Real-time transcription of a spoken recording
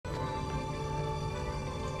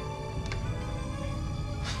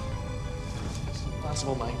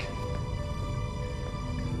possible, Mike.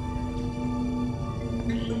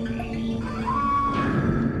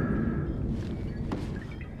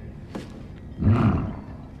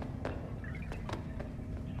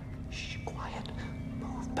 Shh, quiet.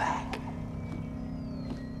 Move back.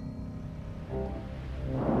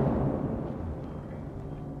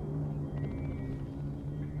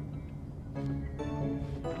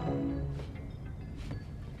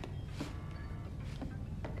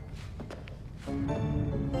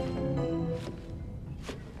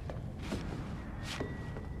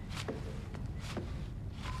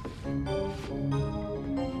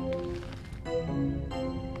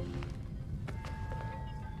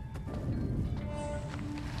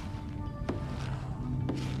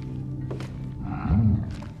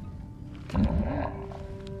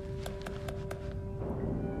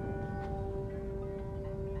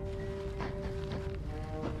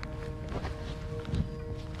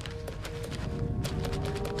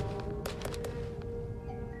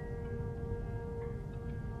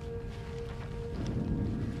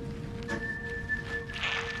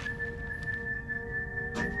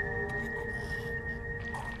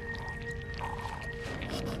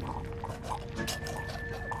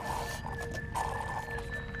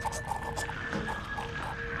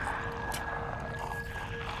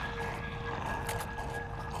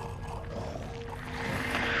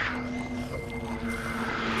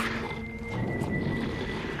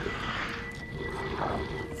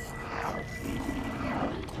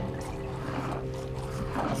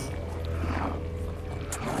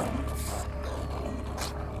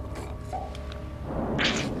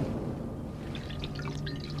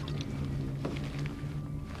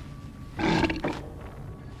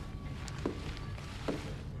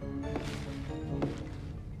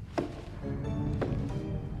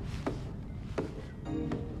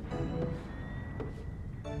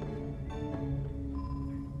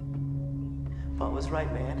 Paul was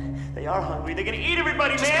right, man. They are hungry. They're gonna eat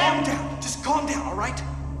everybody, Just man! calm down. Just calm down, all right?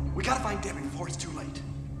 We gotta find Debbie before it's too late.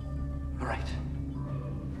 All right.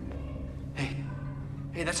 Hey,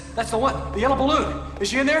 that's the one. The yellow balloon. Is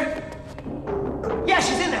she in there? Yeah,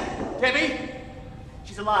 she's in there. Debbie?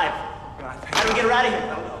 She's alive. How do we get her out of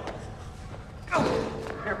here? Oh,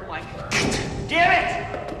 careful, Mike. Damn it!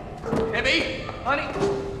 Debbie? Honey?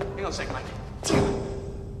 Hang on a second, Mike.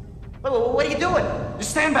 What are you doing?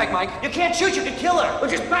 Just stand back, Mike. You can't shoot. You can kill her. Well,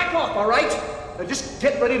 just back off, all right? Now just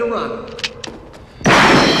get ready to run.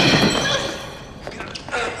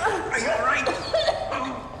 Are you all right?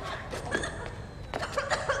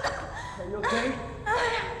 Are you okay?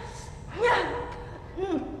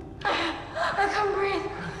 I can't breathe.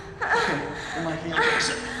 Okay. Well, Mike, you fix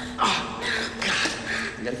it. Oh, God.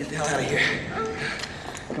 We gotta get the hell out of here.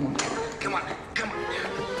 Come on. Come on, come on.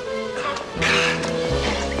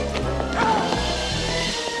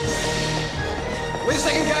 Wait a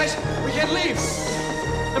second, guys. We can't leave.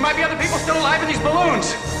 There might be other people still alive in these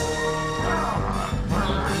balloons.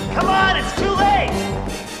 Come on, it's too late.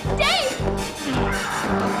 Dave!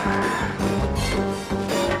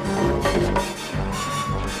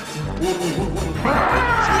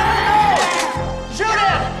 Shoot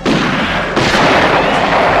him!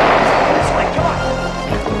 This way, come on.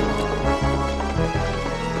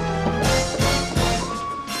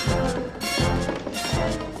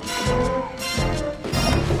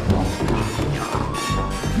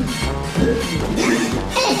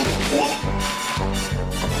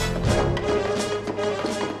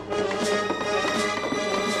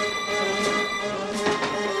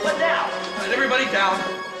 What now? Let everybody down.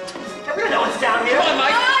 No one's down here. Come on,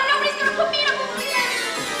 Mike. Nobody's gonna put me in a balloon.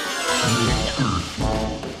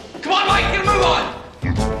 Come on, Mike. Get a move on.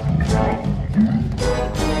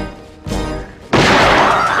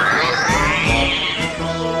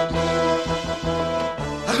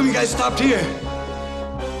 How come you guys stopped here?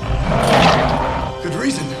 Good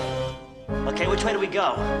reason. Okay, which way do we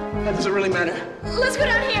go? That doesn't really matter. Let's go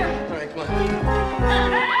down here. All right, come on.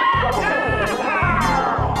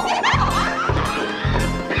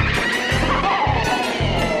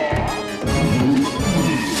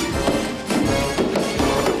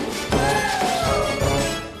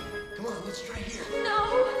 Come on, let's try here. No.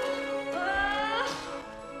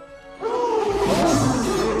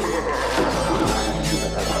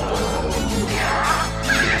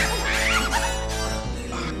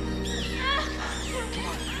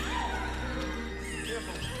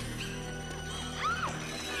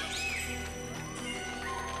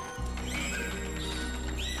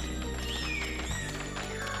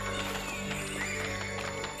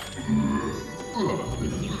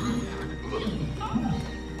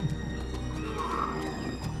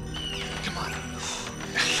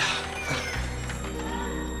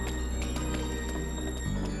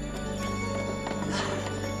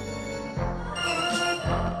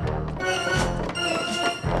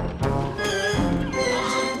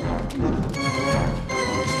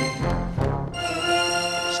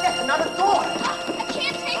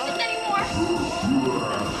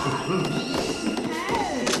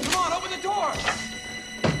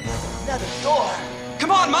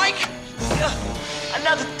 on, Mike!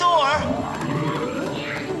 Another door.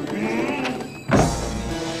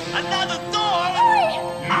 Another door.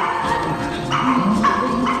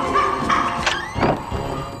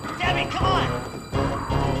 Debbie, come on.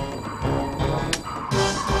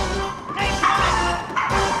 Hey, come on.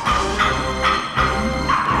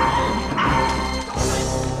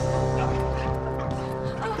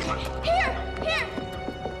 Okay. Here.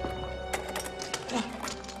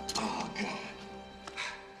 Oh, God.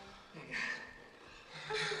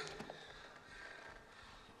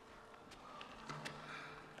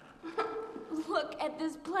 Look at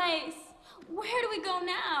this place. Where do we go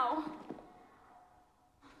now?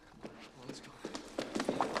 Well, let's go.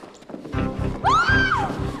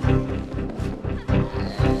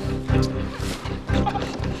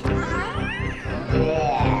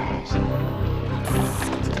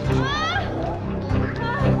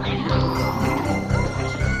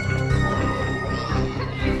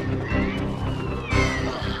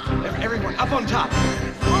 Everyone, up on top.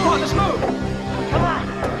 Come on, let's move. Come on.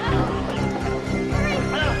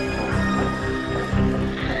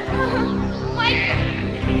 Mike!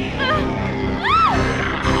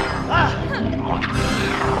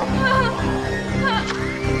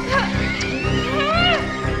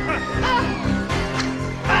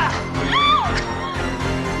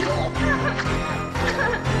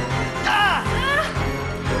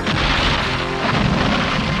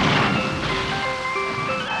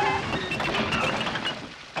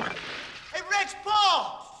 Hey, Rich, Paul!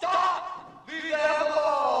 Stop! Leave them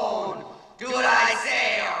alone! Do what I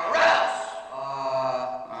say or else!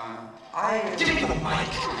 Give me the mic!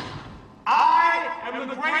 I am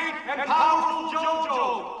the great and powerful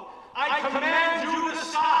JoJo. I command you to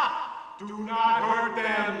stop. Do not hurt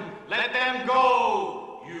them. Let them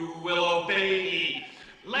go. You will obey me.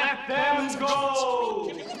 Let them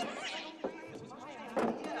go.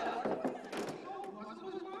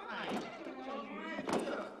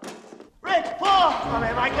 Rich, Paul! Oh,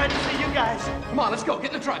 man, I'm glad to see you guys. Come on, let's go.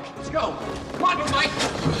 Get in the truck. Let's go. Come on, Mike.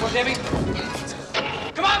 Come on, Debbie.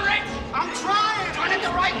 Come on, Rich. I'm trying. Turn it the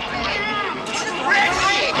right way. Rich!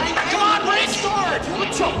 Come on, Rich! Pull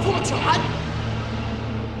it up, pull it up.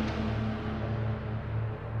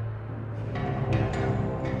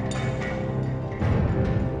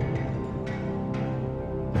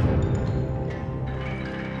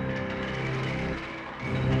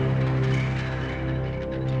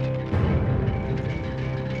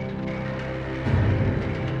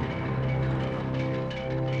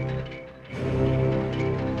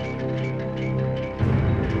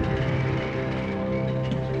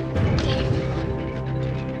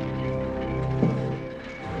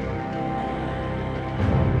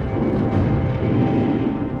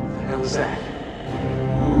 How's that?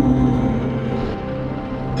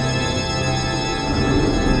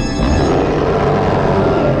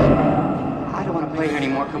 I don't want to play here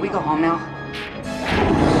anymore. Can we go home now?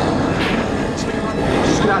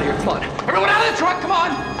 Just get out of here, come on. Everyone out of the truck, come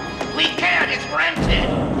on! We can't. It's rented.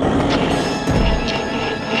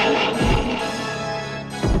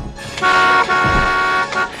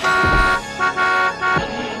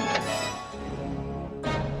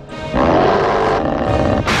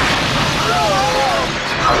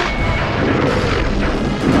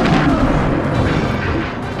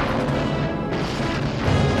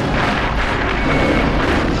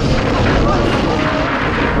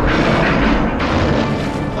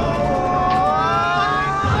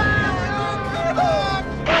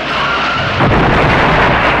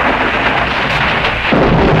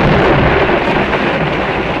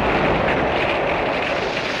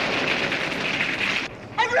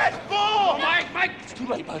 Mike, it's too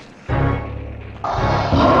late, bud.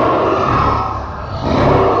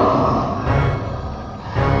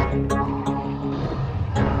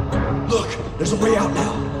 Look, there's a way out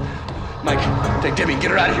now. Mike, take Debbie,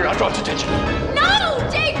 get her out of here. I'll draw its attention. No!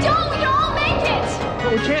 Dave, don't! We can all make it! No,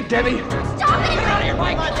 we can't, Debbie. Stop it! Get her out of here,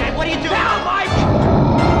 Mike. Come on, Dave, what are you doing?